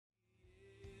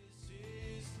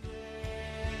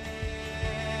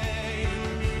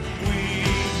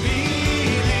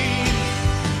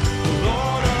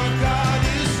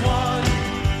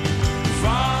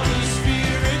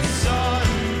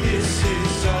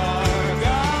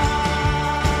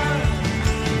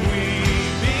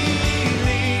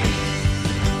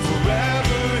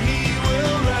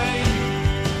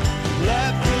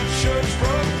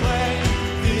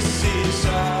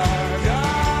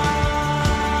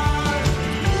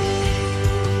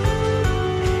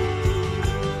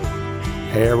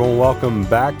Hey everyone, welcome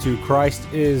back to Christ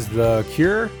is the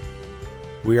Cure.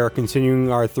 We are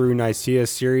continuing our Through Nicaea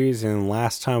series, and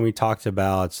last time we talked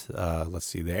about,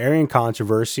 the Arian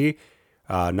controversy,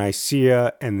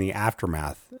 Nicaea, and the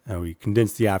aftermath. We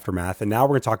condensed the aftermath, and now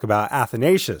we're going to talk about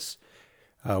Athanasius.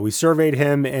 We surveyed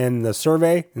him in the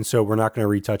survey, and so we're not going to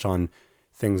retouch on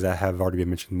things that have already been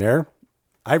mentioned there.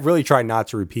 I've really tried not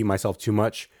to repeat myself too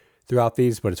much throughout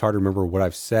these, but it's hard to remember what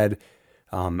I've said.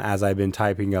 As I've been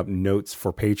typing up notes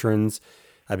for patrons,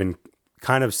 I've been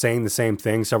kind of saying the same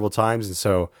thing several times, and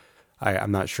so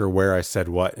I'm not sure where I said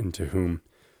what and to whom.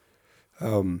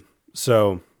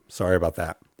 So sorry about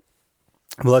that.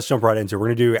 But let's jump right into it. We're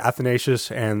going to do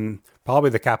Athanasius and probably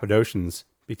the Cappadocians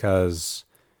because,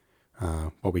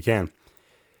 we can.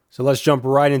 So let's jump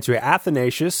right into it.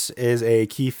 Athanasius is a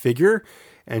key figure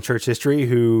in church history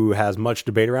who has much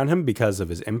debate around him because of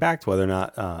his impact, whether or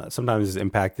not sometimes his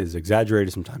impact is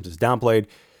exaggerated, sometimes it's downplayed.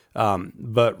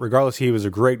 But regardless, he was a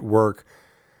great worker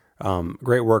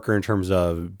in terms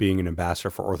of being an ambassador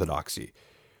for orthodoxy.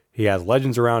 He has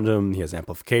legends around him, he has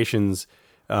amplifications,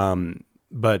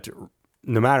 but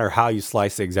no matter how you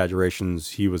slice the exaggerations,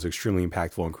 he was extremely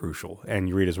impactful and crucial. And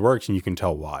you read his works and you can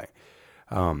tell why.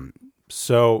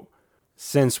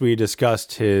 Since we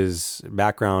discussed his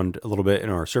background a little bit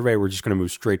in our survey, we're just going to move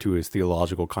straight to his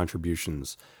theological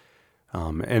contributions.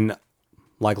 And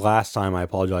like last time, I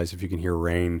apologize if you can hear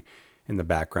rain in the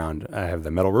background. I have the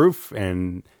metal roof,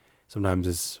 and sometimes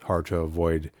it's hard to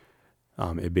avoid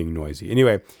it being noisy.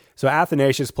 Anyway, so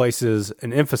Athanasius places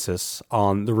an emphasis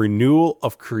on the renewal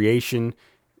of creation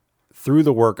through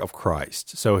the work of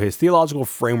Christ. So his theological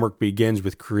framework begins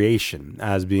with creation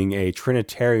as being a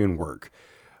Trinitarian work,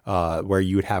 where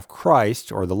you would have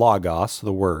Christ, or the Logos,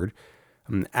 the Word,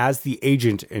 as the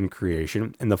agent in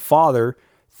creation, and the Father,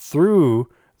 through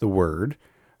the Word,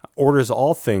 orders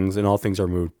all things, and all things are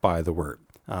moved by the Word.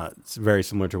 It's very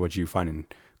similar to what you find in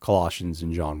Colossians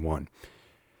and John 1.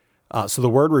 So the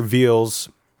Word reveals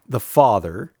the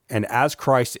Father, and as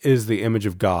Christ is the image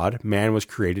of God, man was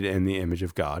created in the image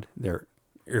of God,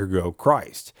 ergo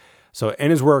Christ. So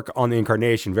in his work on the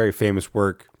Incarnation, very famous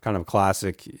work, kind of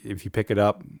classic. If you pick it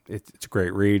up, it's a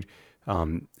great read.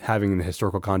 Having the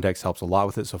historical context helps a lot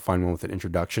with it, so find one with an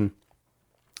introduction.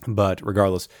 But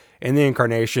regardless, in the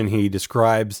Incarnation, he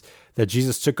describes that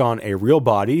Jesus took on a real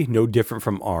body, no different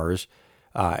from ours,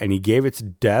 and he gave it to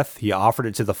death. He offered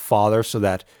it to the Father so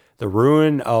that the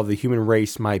ruin of the human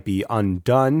race might be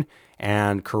undone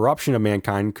and corruption of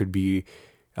mankind could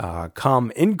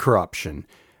become incorruption.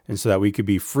 And so that we could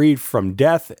be freed from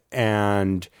death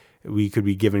and we could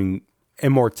be given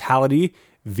immortality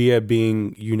via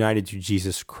being united to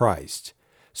Jesus Christ.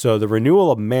 So the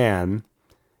renewal of man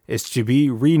is to be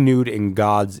renewed in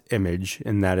God's image,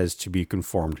 and that is to be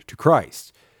conformed to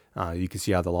Christ. You can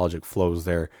see how the logic flows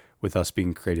there with us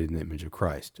being created in the image of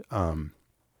Christ.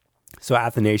 So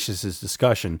Athanasius'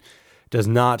 discussion does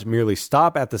not merely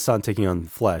stop at the Son taking on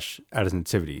flesh at his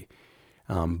nativity,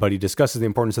 but he discusses the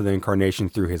importance of the Incarnation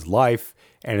through his life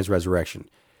and his resurrection.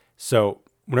 So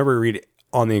whenever we read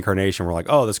on the Incarnation, we're like,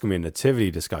 oh, this is going to be a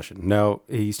nativity discussion. No,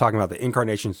 he's talking about the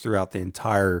Incarnation throughout the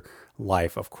entire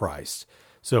life of Christ.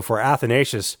 So for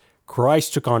Athanasius,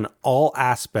 Christ took on all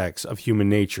aspects of human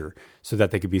nature so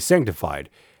that they could be sanctified.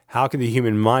 How can the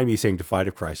human mind be sanctified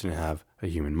if Christ didn't have a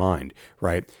human mind,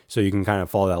 right? So you can kind of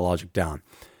follow that logic down.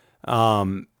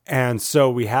 And so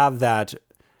we have that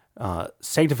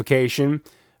sanctification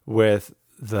with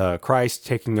the Christ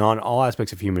taking on all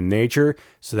aspects of human nature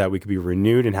so that we could be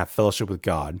renewed and have fellowship with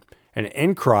God. And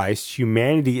in Christ,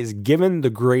 humanity is given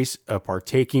the grace of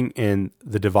partaking in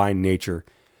the divine nature.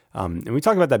 And we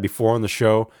talked about that before on the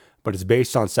show, but it's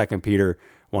based on 2 Peter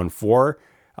 1:4.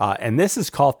 And this is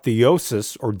called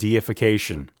theosis, or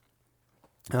deification.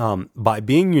 By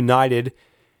being united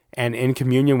and in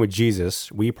communion with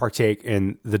Jesus, we partake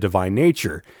in the divine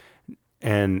nature.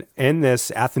 And in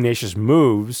this, Athanasius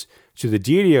moves to the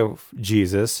deity of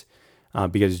Jesus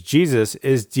because Jesus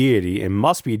is deity and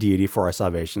must be deity for our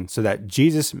salvation, so that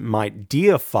Jesus might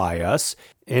deify us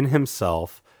in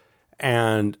himself.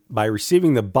 And by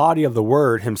receiving the body of the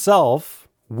Word himself,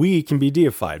 we can be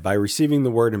deified. By receiving the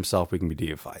Word himself, we can be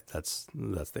deified. That's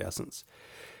the essence.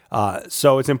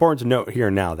 So it's important to note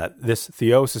here now that this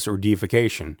theosis, or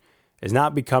deification, is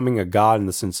not becoming a God in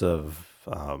the sense of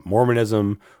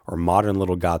Mormonism or modern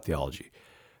little God theology.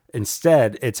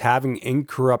 Instead, it's having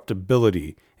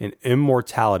incorruptibility and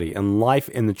immortality and life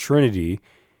in the Trinity,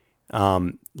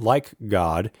 like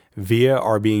God, via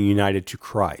our being united to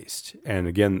Christ. And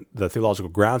again, the theological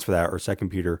grounds for that are 2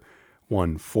 Peter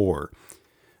 1:4.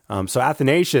 So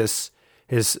Athanasius,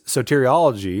 his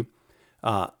soteriology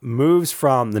moves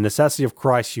from the necessity of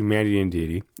Christ's humanity and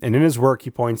deity. And in his work, he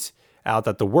points out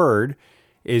that the Word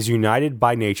is united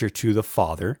by nature to the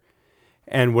Father,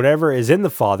 and whatever is in the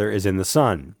Father is in the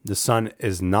Son. The Son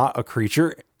is not a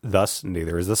creature, thus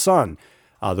neither is the Son.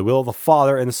 The will of the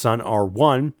Father and the Son are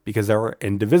one because they are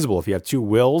indivisible. If you have two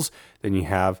wills, then you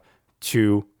have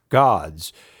two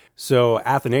gods. So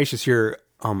Athanasius here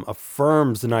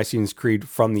affirms the Nicene Creed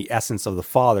from the essence of the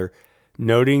Father,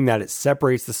 noting that it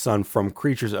separates the Son from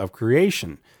creatures of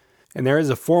creation. And there is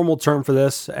a formal term for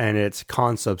this, and it's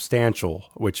consubstantial,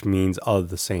 which means of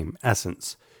the same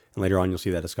essence. And later on, you'll see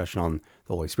that discussion on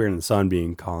the Holy Spirit and the Son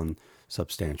being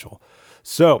consubstantial.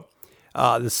 So,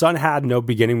 the Son had no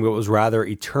beginning, but was rather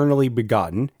eternally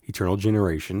begotten, eternal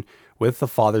generation, with the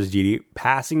Father's deity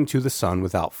passing to the Son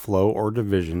without flow or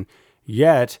division,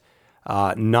 yet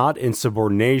not in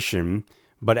subordination,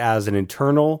 but as an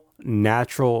eternal,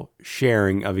 natural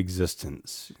sharing of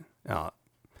existence.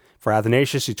 For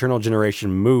Athanasius, eternal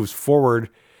generation moves forward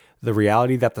the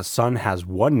reality that the Son has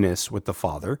oneness with the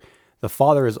Father. The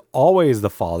Father is always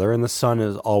the Father, and the Son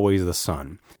is always the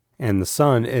Son. And the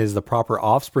Son is the proper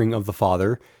offspring of the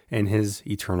Father and his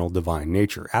eternal divine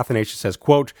nature. Athanasius says,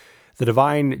 quote, "The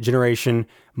divine generation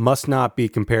must not be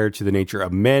compared to the nature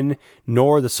of men,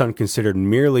 nor the Son considered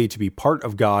merely to be part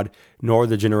of God, nor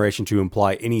the generation to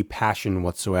imply any passion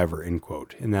whatsoever," end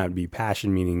quote. And that would be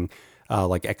passion meaning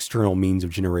like external means of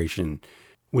generation,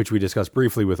 which we discussed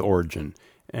briefly with Origen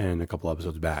and a couple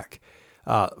episodes back.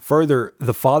 Further,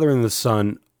 the Father and the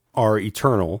Son are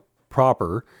eternal,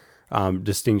 proper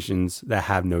distinctions that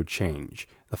have no change.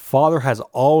 The Father has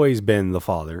always been the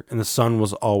Father, and the Son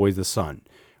was always the Son.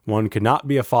 One could not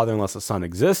be a father unless the Son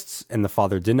exists, and the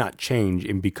Father did not change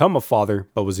and become a father,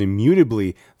 but was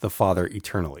immutably the Father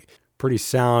eternally. Pretty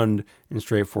sound and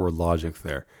straightforward logic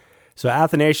there. So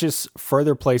Athanasius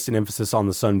further placed an emphasis on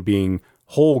the Son being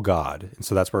whole God. And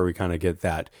so that's where we kind of get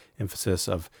that emphasis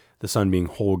of the Son being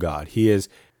whole God. He is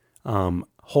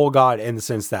whole God in the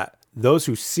sense that those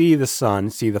who see the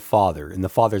Son see the Father, and the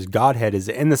Father's Godhead is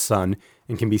in the Son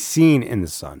and can be seen in the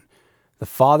Son. The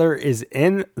Father is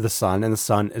in the Son, and the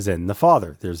Son is in the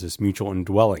Father. There's this mutual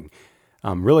indwelling.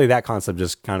 Really, that concept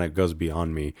just kind of goes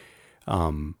beyond me.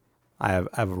 I have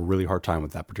a really hard time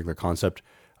with that particular concept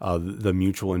of the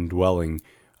mutual indwelling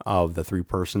of the three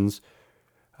persons.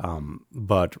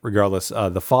 But regardless,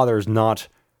 the Father is not,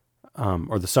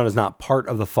 or the Son is not part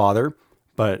of the Father,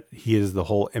 but he is the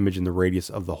whole image and the radius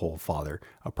of the whole Father,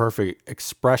 a perfect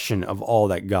expression of all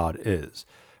that God is.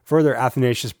 Further,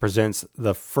 Athanasius presents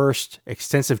the first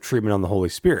extensive treatment on the Holy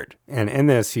Spirit. And in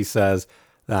this, he says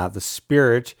that the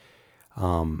Spirit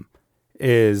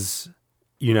is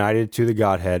united to the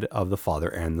Godhead of the Father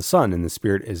and the Son. And the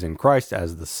Spirit is in Christ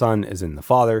as the Son is in the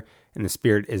Father. And the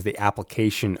Spirit is the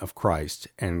application of Christ.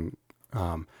 And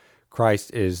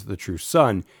Christ is the true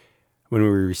Son. When we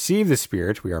receive the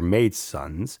Spirit, we are made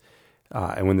sons.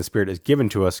 And when the Spirit is given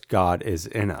to us, God is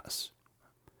in us.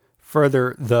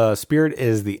 Further, the Spirit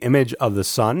is the image of the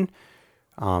Son,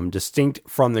 distinct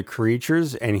from the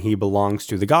creatures, and he belongs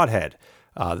to the Godhead.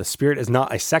 The Spirit is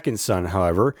not a second Son,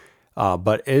 however,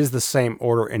 but is the same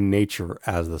order and nature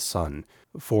as the Son.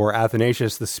 For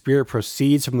Athanasius, the Spirit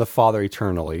proceeds from the Father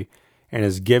eternally and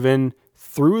is given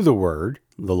through the Word,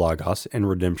 the Logos, in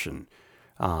redemption.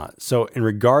 So in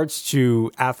regards to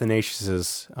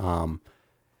Athanasius'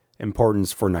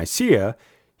 importance for Nicaea,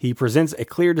 he presents a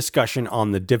clear discussion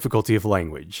on the difficulty of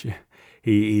language.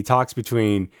 He talks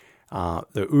between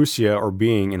the ousia, or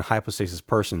being, and hypostasis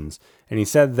persons, and he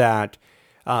said that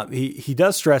he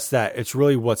does stress that it's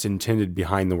really what's intended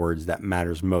behind the words that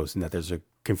matters most, and that there's a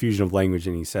confusion of language.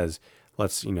 And he says,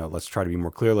 let's try to be more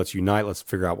clear. Let's unite. Let's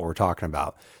figure out what we're talking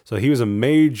about. So he was a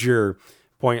major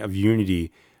point of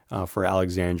unity for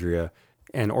Alexandria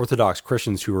and Orthodox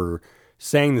Christians who were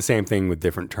saying the same thing with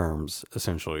different terms,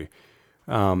 essentially.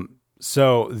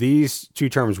 So these two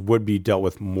terms would be dealt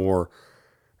with more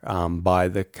by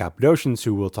the Cappadocians,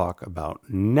 who we'll talk about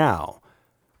now.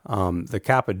 The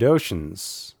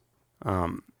Cappadocians,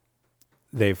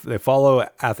 they follow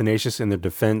Athanasius in their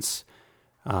defense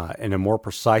in a more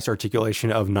precise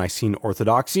articulation of Nicene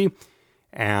orthodoxy,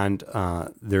 and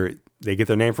they get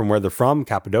their name from where they're from,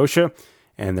 Cappadocia.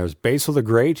 And there's Basil the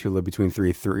Great, who lived between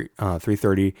 330 and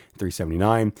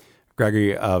 379,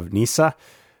 Gregory of Nyssa,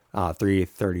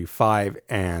 335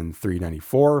 and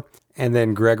 394, and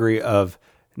then Gregory of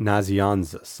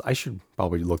Nazianzus. I should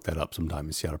probably look that up sometime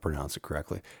and see how to pronounce it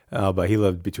correctly. But he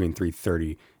lived between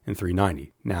 330 and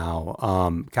 390.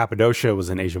 Now, Cappadocia was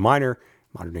in Asia Minor,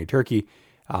 modern-day Turkey,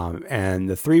 and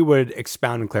the three would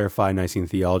expound and clarify Nicene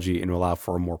theology and allow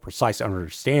for a more precise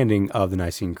understanding of the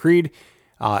Nicene Creed.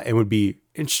 and would be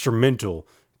instrumental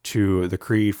to the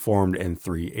creed formed in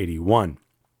 381.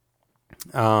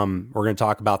 We're going to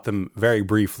talk about them very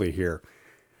briefly here.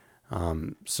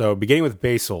 So beginning with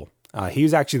Basil, he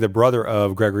was actually the brother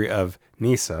of Gregory of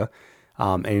Nyssa,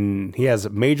 and he has a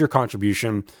major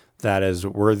contribution that is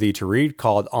worthy to read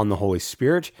called On the Holy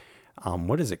Spirit.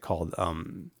 What is it called?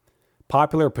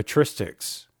 Popular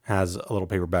Patristics has a little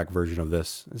paperback version of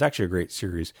this. It's actually a great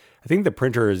series. I think the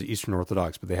printer is Eastern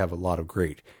Orthodox, but they have a lot of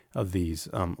great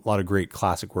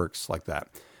classic works like that.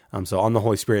 So On the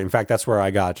Holy Spirit, in fact, that's where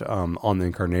I got On the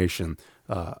Incarnation.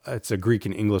 It's a Greek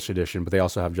and English edition, but they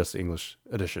also have just the English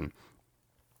edition.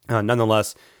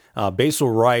 Nonetheless,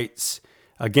 Basil writes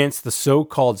against the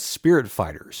so-called spirit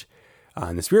fighters.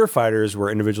 And the spirit fighters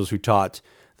were individuals who taught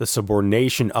the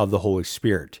subordination of the Holy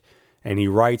Spirit. And he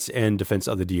writes in defense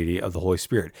of the deity of the Holy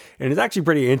Spirit. And it's actually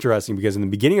pretty interesting because in the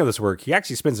beginning of this work, he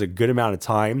actually spends a good amount of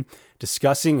time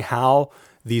discussing how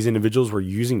these individuals were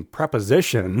using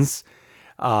prepositions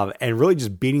and really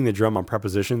just beating the drum on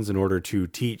prepositions in order to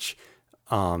teach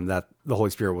that the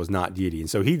Holy Spirit was not deity. And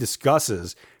so he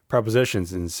discusses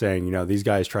prepositions and saying, these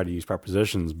guys try to use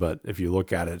prepositions, but if you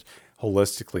look at it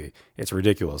holistically, it's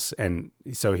ridiculous. And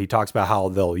so he talks about how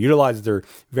they'll utilize their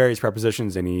various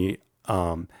prepositions and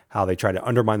how they try to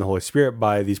undermine the Holy Spirit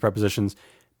by these prepositions.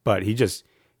 But he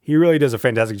really does a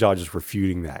fantastic job just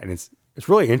refuting that. And it's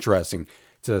really interesting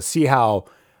to see how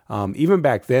even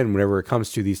back then, whenever it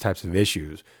comes to these types of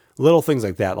issues, little things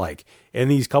like that, like in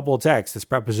these couple of texts, this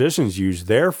preposition is used,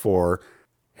 therefore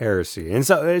heresy. And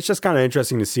so it's just kind of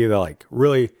interesting to see that,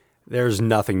 really, there's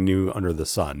nothing new under the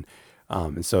sun.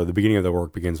 And so the beginning of the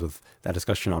work begins with that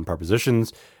discussion on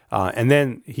prepositions. And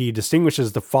then he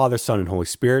distinguishes the Father, Son, and Holy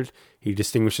Spirit. He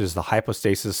distinguishes the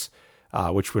hypostasis,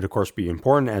 which would, of course, be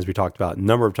important, as we talked about a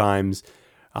number of times.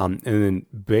 And then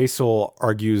Basil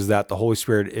argues that the Holy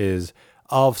Spirit is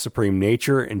of supreme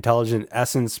nature, intelligent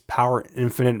essence, power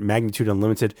infinite, magnitude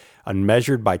unlimited,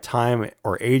 unmeasured by time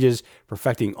or ages,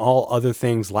 perfecting all other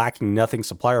things, lacking nothing,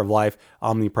 supplier of life,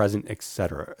 omnipresent,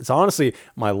 etc. It's honestly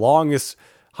my longest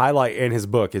highlight in his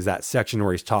book is that section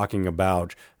where he's talking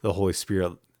about the Holy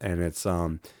Spirit, and it's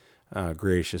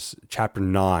gracious, chapter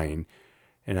 9,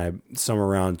 and somewhere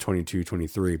around 22,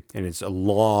 23, and it's a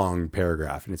long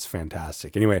paragraph, and it's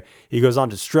fantastic. Anyway, he goes on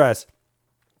to stress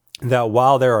that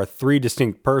while there are three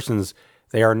distinct persons,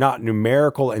 they are not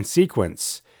numerical in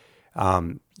sequence,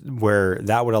 where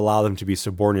that would allow them to be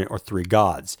subordinate or three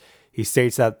gods. He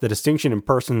states that the distinction in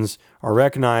persons are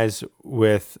recognized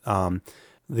with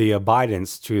the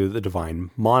abidance to the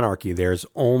divine monarchy. There's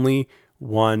only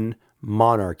one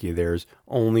monarchy. There's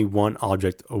only one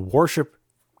object of worship,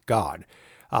 God.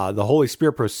 The Holy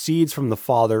Spirit proceeds from the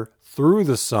Father through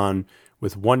the Son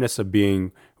with oneness of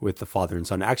being with the Father and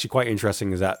Son. Actually, quite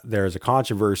interesting is that there is a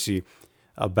controversy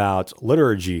about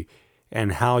liturgy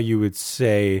and how you would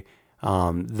say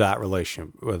that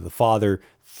relationship with the Father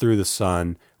through the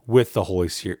Son with the Holy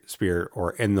Spirit,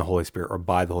 or in the Holy Spirit, or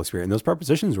by the Holy Spirit. And those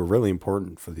prepositions were really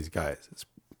important for these guys. It's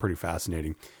pretty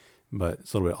fascinating, but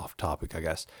it's a little bit off topic, I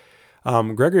guess.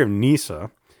 Gregory of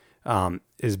Nyssa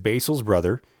is Basil's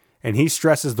brother, and he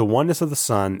stresses the oneness of the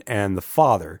Son and the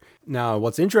Father. Now,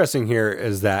 what's interesting here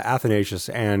is that Athanasius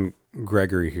and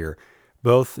Gregory here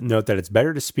both note that it's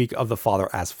better to speak of the Father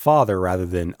as Father rather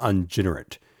than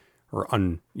ungenerate,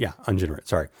 ungenerate,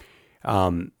 sorry.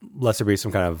 Lest there be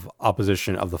some kind of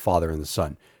opposition of the Father and the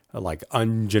Son, like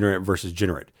ungenerate versus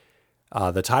generate.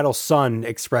 The title Son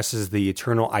expresses the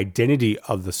eternal identity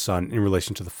of the Son in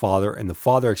relation to the Father, and the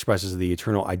Father expresses the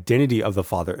eternal identity of the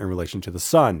Father in relation to the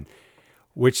Son,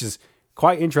 which is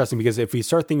quite interesting because if we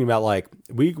start thinking about,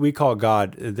 we call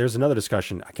God, there's another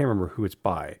discussion, I can't remember who it's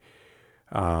by,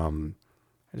 a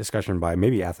discussion by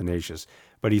maybe Athanasius,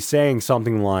 but he's saying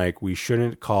something like we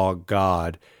shouldn't call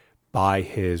God by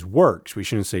his works. We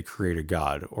shouldn't say creator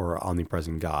God or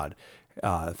omnipresent God,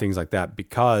 things like that,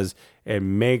 because it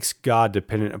makes God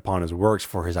dependent upon his works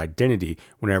for his identity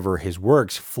whenever his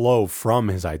works flow from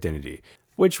his identity,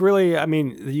 which really,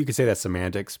 you could say that's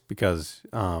semantics because,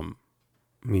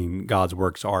 God's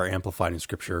works are amplified in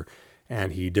Scripture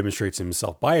and he demonstrates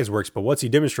himself by his works, but what's he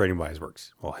demonstrating by his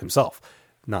works? Well, himself,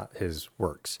 not his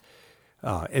works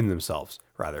in themselves,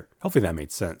 rather. Hopefully that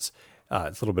made sense.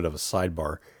 It's a little bit of a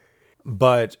sidebar.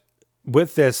 But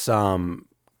with this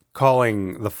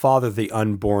calling the Father the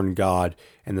unborn God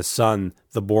and the Son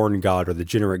the born God or the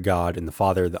generate God and the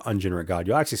Father the ungenerate God,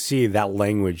 you'll actually see that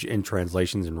language in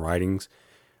translations and writings.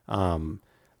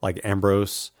 Like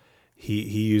Ambrose, he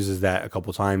uses that a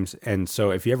couple times. And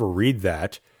so if you ever read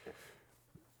that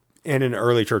in an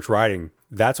early church writing,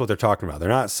 that's what they're talking about. They're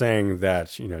not saying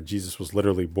that, Jesus was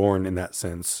literally born in that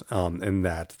sense, and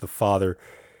that the Father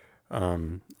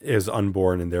is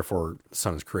unborn and therefore the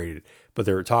Son is created. But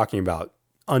they're talking about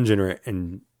ungenerate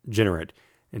and generate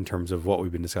in terms of what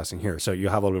we've been discussing here. So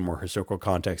you'll have a little bit more historical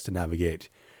context to navigate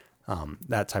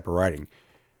that type of writing.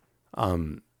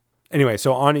 Anyway,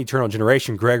 so on eternal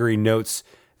generation, Gregory notes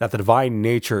that the divine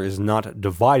nature is not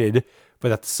divided, but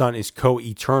that the Son is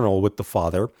co-eternal with the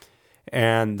Father,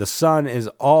 and the Son is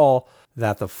all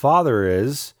that the Father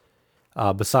is,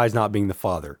 besides not being the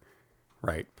Father,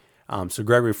 right? So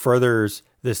Gregory furthers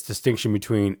this distinction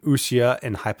between ousia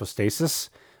and hypostasis.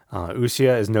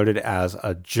 Ousia is noted as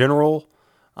a general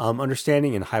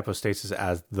understanding, and hypostasis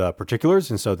as the particulars.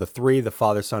 And so the three, the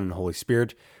Father, Son, and Holy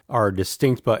Spirit, are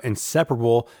distinct but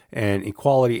inseparable in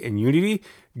equality and unity.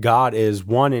 God is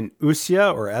one in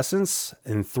ousia, or essence,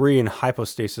 and three in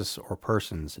hypostasis, or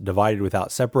persons, divided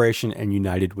without separation and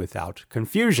united without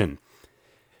confusion.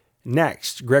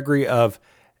 Next, Gregory of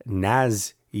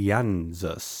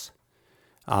Nazianzus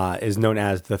is known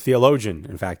as the theologian.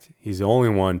 In fact, he's the only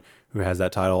one who has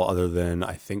that title other than,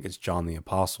 I think it's John the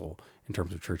Apostle in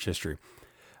terms of church history.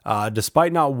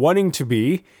 Despite not wanting to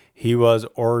be, he was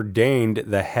ordained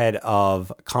the head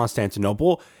of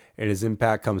Constantinople, and his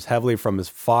impact comes heavily from his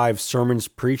 5 sermons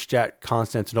preached at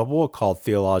Constantinople called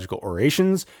Theological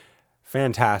Orations.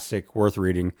 Fantastic, worth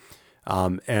reading.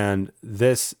 And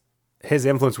his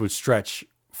influence would stretch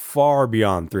far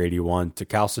beyond 381 to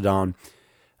Chalcedon.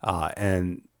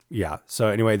 So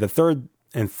anyway, the 3rd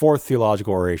and 4th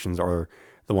theological orations are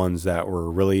the ones that we're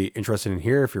really interested in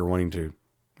here. If you're wanting to,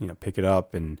 pick it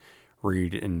up and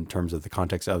read in terms of the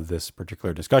context of this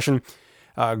particular discussion.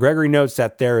 Gregory notes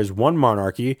that there is one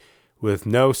monarchy with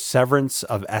no severance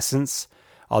of essence,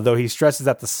 although he stresses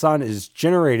that the Son is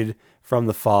generated from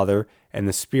the Father and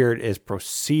the Spirit is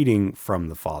proceeding from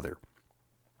the Father.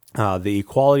 The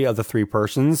equality of the 3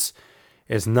 persons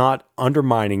is not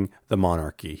undermining the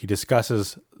monarchy. He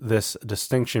discusses this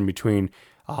distinction between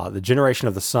the generation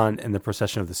of the Son and the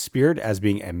procession of the Spirit as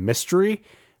being a mystery,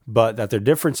 but that their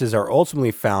differences are ultimately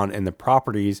found in the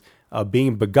properties of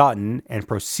being begotten and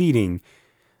proceeding,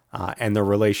 and their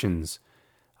relations.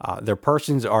 Their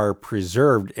persons are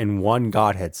preserved in one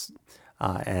Godhead,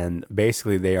 and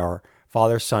basically they are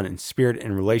Father, Son, and Spirit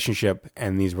in relationship,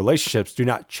 and these relationships do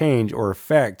not change or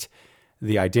affect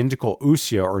the identical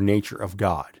ousia or nature of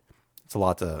God. It's a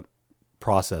lot to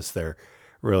process there,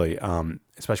 really,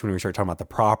 especially when we start talking about the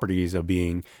properties of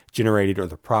being generated or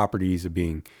the properties of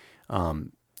being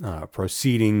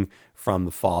proceeding from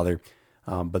the Father.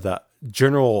 But the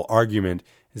general argument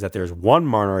is that there's one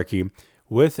monarchy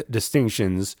with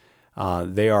distinctions.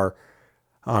 They are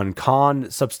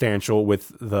consubstantial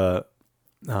with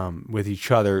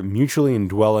each other, mutually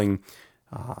indwelling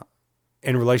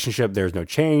in relationship. There's no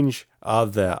change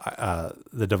of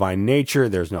the divine nature.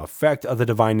 There's no effect of the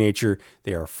divine nature.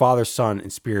 They are Father, Son,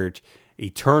 and Spirit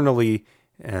eternally,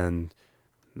 and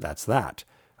that's that.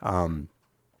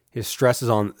 His stress is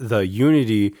on the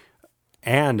unity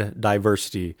and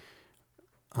diversity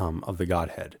of the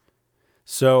Godhead.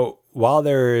 So while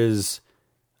there is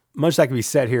much that can be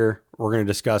said here, we're going to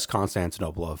discuss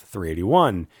Constantinople of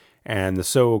 381 and the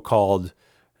so-called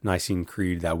Nicene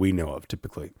Creed that we know of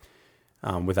typically,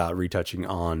 without retouching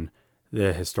on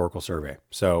the historical survey.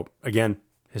 So again,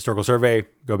 historical survey,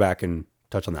 go back and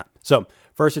touch on that. So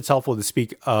first, it's helpful to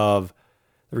speak of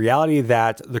the reality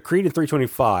that the Creed in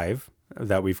 325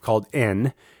 that we've called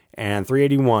N and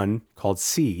 381 called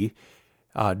C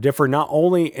differ not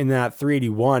only in that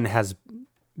 381 has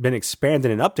been expanded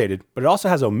and updated, but it also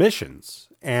has omissions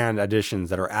and additions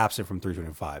that are absent from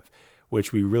 325,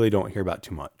 which we really don't hear about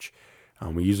too much.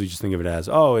 We usually just think of it as,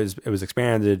 it was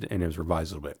expanded and it was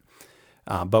revised a little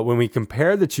bit. But when we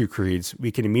compare the two creeds,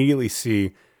 we can immediately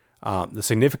see the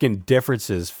significant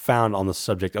differences found on the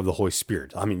subject of the Holy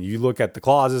Spirit. I mean, you look at the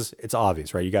clauses, it's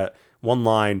obvious, right? You got one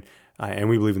line, and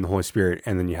we believe in the Holy Spirit,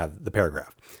 and then you have the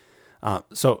paragraph.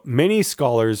 So many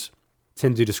scholars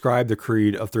tend to describe the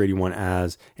Creed of 381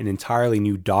 as an entirely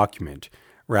new document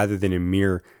rather than a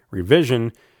mere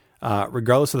revision,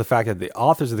 regardless of the fact that the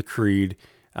authors of the Creed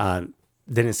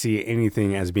didn't see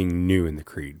anything as being new in the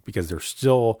Creed because they're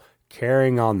still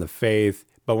carrying on the faith.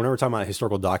 But whenever we're talking about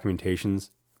historical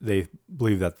documentations, they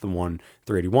believe that the one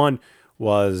 381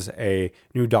 was a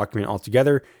new document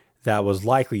altogether that was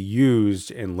likely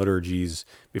used in liturgies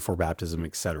before baptism,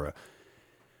 etc.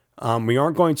 We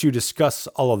aren't going to discuss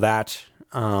all of that,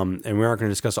 and we aren't going to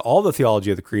discuss all the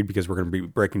theology of the Creed because we're going to be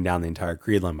breaking down the entire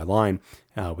Creed line by line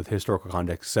with historical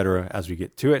context, etc. as we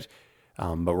get to it.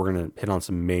 But we're going to hit on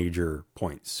some major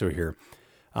points. So here,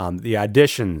 The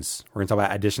additions, we're going to talk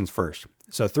about additions first.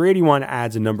 So 381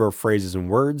 adds a number of phrases and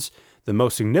words. The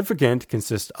most significant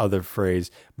consists of the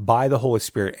phrase, by the Holy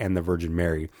Spirit and the Virgin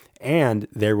Mary, and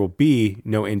there will be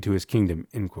no end to his kingdom,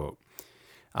 end quote.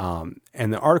 And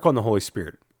the article on the Holy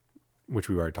Spirit, which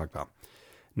we've already talked about.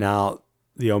 Now,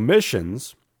 the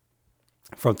omissions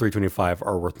from 325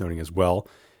 are worth noting as well.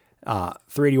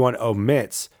 381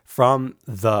 omits from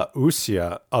the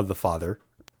ousia of the Father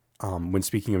when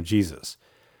speaking of Jesus.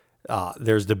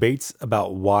 There's debates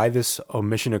about why this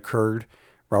omission occurred.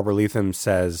 Robert Leatham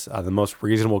says the most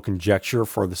reasonable conjecture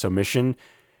for this omission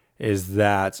is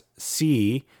that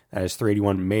C, that is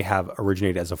 381, may have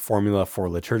originated as a formula for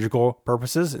liturgical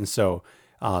purposes. And so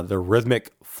the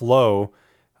rhythmic flow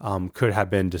could have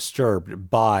been disturbed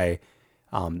by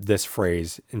this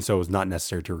phrase. And so it was not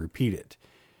necessary to repeat it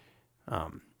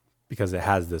because it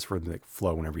has this rhythmic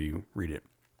flow whenever you read it.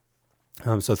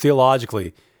 So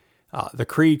theologically, the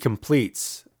creed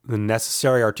completes the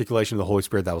necessary articulation of the Holy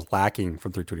Spirit that was lacking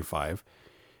from 325,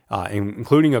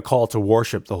 including a call to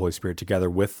worship the Holy Spirit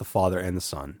together with the Father and the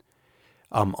Son.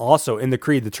 Also, in the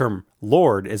creed, the term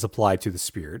Lord is applied to the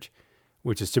Spirit,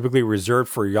 which is typically reserved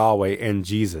for Yahweh and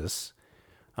Jesus.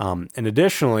 And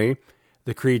additionally,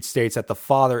 the creed states that the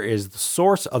Father is the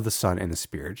source of the Son and the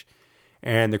Spirit,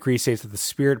 and the creed states that the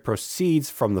Spirit proceeds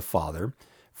from the Father,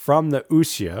 from the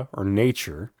ousia, or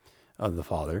nature, of the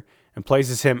Father, and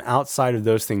places him outside of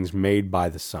those things made by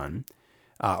the Son,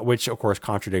 which, of course,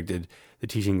 contradicted the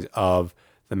teachings of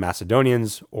the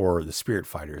Macedonians or the Spirit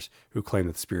fighters who claimed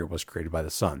that the Spirit was created by the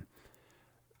Son.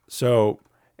 So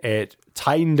it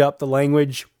tightened up the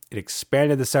language. It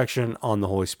expanded the section on the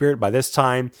Holy Spirit. By this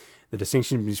time, the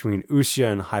distinction between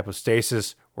ousia and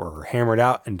hypostasis were hammered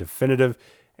out and definitive,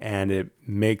 and it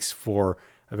makes for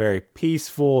a very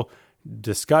peaceful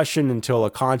discussion until a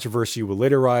controversy will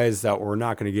later rise that we're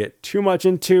not going to get too much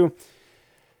into.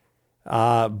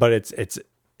 But it's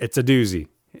a doozy.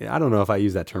 I don't know if I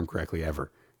use that term correctly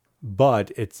ever,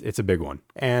 but it's a big one.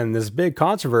 And this big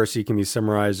controversy can be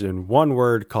summarized in one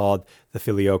word called the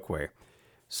filioque.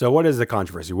 So what is the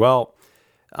controversy? Well,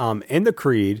 in the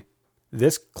creed,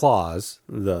 this clause,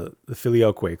 the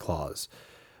filioque clause,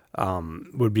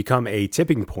 would become a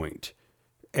tipping point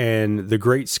and the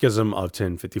Great Schism of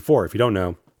 1054. If you don't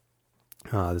know,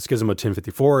 the Schism of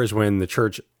 1054 is when the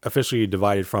church officially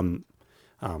divided from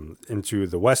into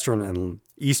the Western and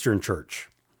Eastern Church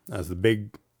as the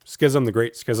big schism, the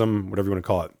Great Schism, whatever you want to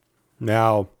call it.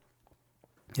 Now,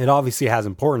 it obviously has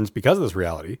importance because of this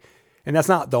reality, and that's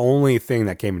not the only thing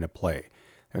that came into play.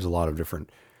 There's a lot of different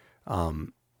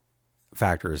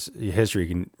factors. History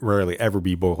can rarely ever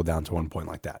be boiled down to one point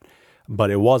like that, but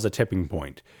it was a tipping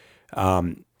point.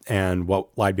 And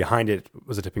what lied behind it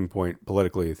was a tipping point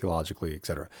politically, theologically,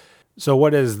 etc. So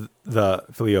what is the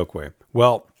filioque?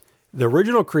 Well, the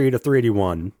original creed of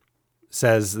 381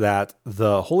 says that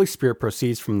the Holy Spirit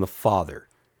proceeds from the Father.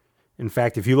 In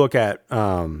fact, if you look at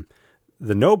the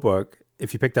notebook,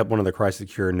 if you picked up one of the Christ the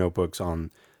Cure notebooks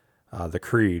on the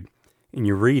creed, and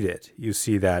you read it, you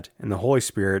see that in the Holy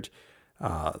Spirit,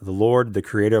 the Lord, the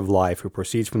creator of life, who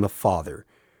proceeds from the Father,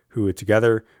 who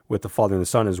together with the Father and the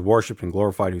Son is worshipped and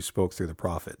glorified, who spoke through the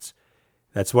prophets.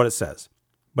 That's what it says.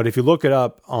 But if you look it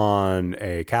up on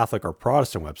a Catholic or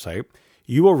Protestant website,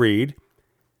 you will read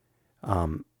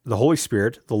the Holy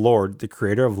Spirit, the Lord, the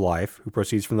creator of life, who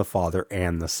proceeds from the Father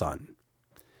and the Son.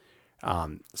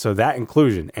 So that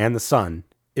inclusion, and the Son,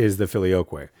 is the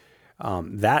filioque.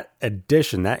 That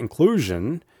addition, that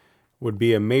inclusion, would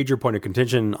be a major point of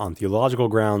contention on theological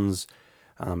grounds,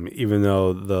 even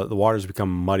though the waters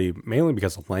become muddy, mainly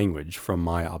because of language from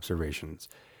my observations.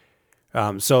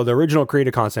 So the original Creed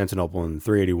of Constantinople in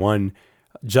 381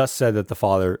 just said that the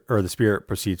Father, or the Spirit,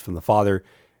 proceeds from the Father,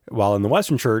 while in the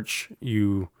Western Church,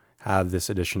 you have this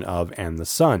addition of and the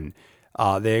Son.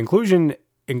 The inclusion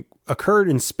occurred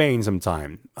in Spain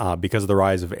sometime because of the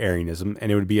rise of Arianism,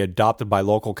 and it would be adopted by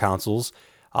local councils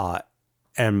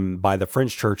and by the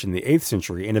French Church in the 8th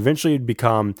century, and eventually it'd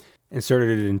become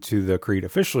inserted into the Creed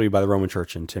officially by the Roman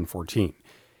Church in 1014.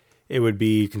 It would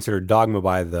be considered dogma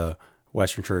by the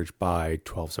Western Church by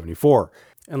 1274.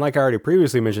 And like I already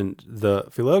previously mentioned, the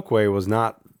filioque was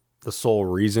not the sole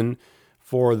reason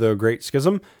for the Great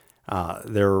Schism.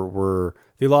 There were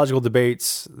theological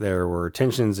debates, there were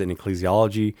tensions in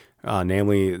ecclesiology,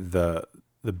 namely the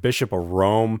Bishop of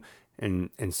Rome and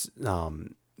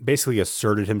basically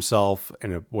asserted himself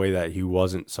in a way that he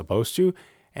wasn't supposed to.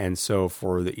 And so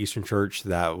for the Eastern Church,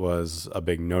 that was a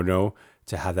big no-no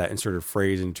to have that inserted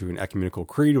phrase into an ecumenical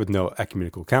creed with no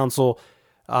ecumenical council.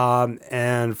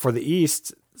 And for the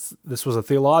East, this was a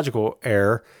theological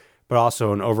error, but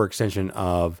also an overextension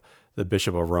of the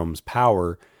Bishop of Rome's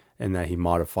power, and that he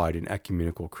modified an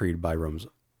ecumenical creed by Rome's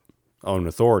own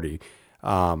authority,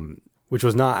 which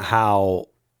was not how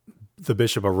the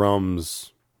Bishop of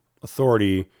Rome's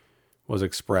authority was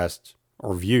expressed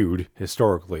or viewed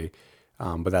historically.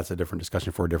 But that's a different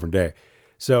discussion for a different day.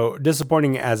 So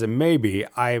disappointing as it may be,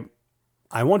 I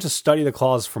want to study the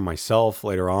clause for myself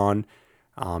later on.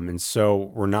 And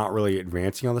so we're not really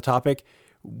advancing on the topic.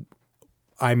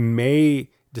 I may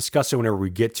discuss it whenever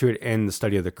we get to it in the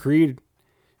study of the creed.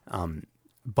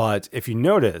 But if you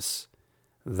notice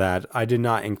that I did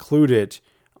not include it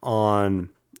on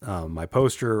my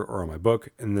poster or on my book,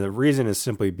 and the reason is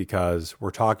simply because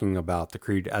we're talking about the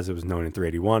creed as it was known in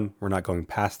 381. We're not going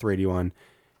past 381,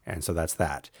 and so that's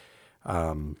that.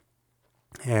 And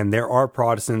there are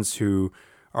Protestants who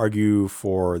argue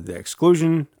for the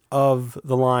exclusion of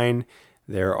the line.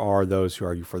 There are those who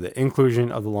argue for the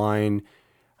inclusion of the line.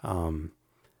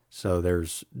 So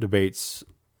there's debates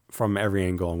from every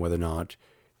angle on whether or not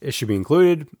it should be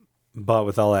included. But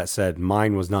with all that said,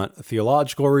 mine was not a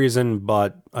theological reason,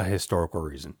 but a historical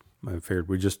reason. I figured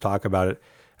we'd just talk about it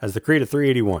as the Creed of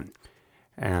 381.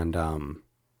 And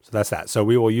so that's that. So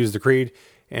we will use the Creed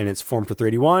in its form for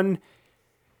 381.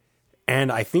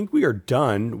 And I think we are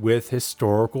done with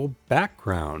historical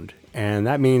background. And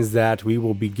that means that we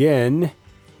will begin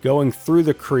going through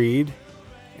the Creed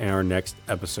in our next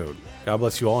episode. God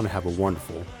bless you all and have a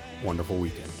wonderful, wonderful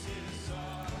weekend.